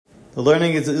The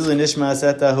learning is Nishmas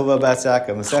Etta Ahuva bas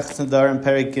Yaakov. Masechet Nedarim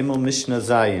Perek Gimel Mishna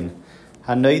Zayin.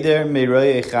 Hanoider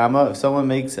meiroy echama. If someone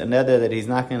makes a neder that he's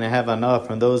not going to have enough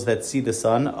from those that see the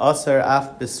sun, aser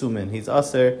af besumin. He's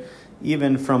aser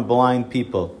even from blind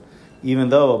people. Even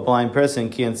though a blind person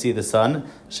can't see the sun.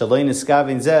 Shloimie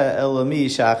niskavin zeh elomi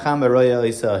sha'achama roya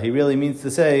isa. He really means to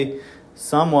say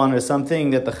someone or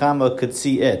something that the chama could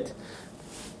see it.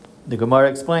 The Gemara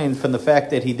explains from the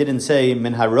fact that he didn't say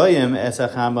min haroyim es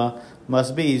chama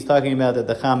must be he's talking about that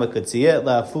the chama could see it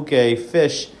la fuke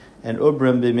fish and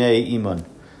ubrim b'mei iman.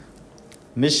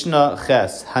 Mishna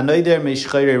ches hanoider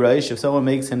meishchayre reish. If someone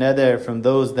makes a neder from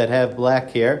those that have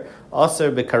black hair,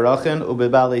 aser bekarachin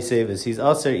ubebali sevis. He's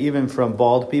aser even from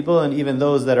bald people and even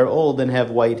those that are old and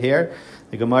have white hair.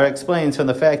 The Gemara explains from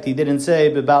the fact he didn't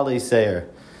say bebali seir.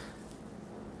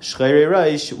 Shchayre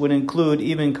Reish would include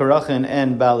even Karachin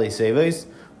and Bali Seves.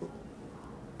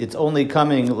 It's only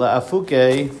coming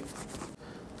La'afuke,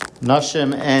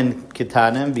 Nashim and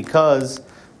Kitanim, because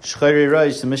Shchayre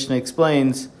Reish, the Mishnah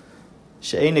explains,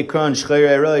 She'ein Ikron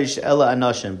Shchayre Reish Ela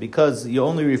Anashim, because you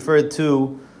only refer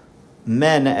to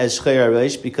men as Shchayre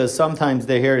Reish, because sometimes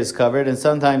their hair is covered and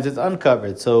sometimes it's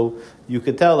uncovered. So you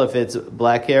could tell if it's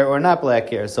black hair or not black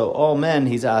hair. So all men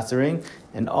he's answering,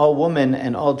 and all women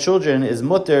and all children is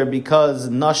mutter because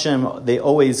nashim, they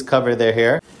always cover their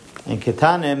hair, and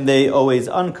ketanim, they always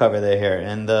uncover their hair.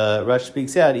 And the Rush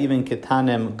speaks out, even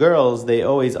ketanim girls, they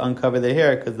always uncover their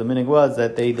hair because the meaning was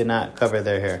that they did not cover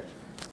their hair.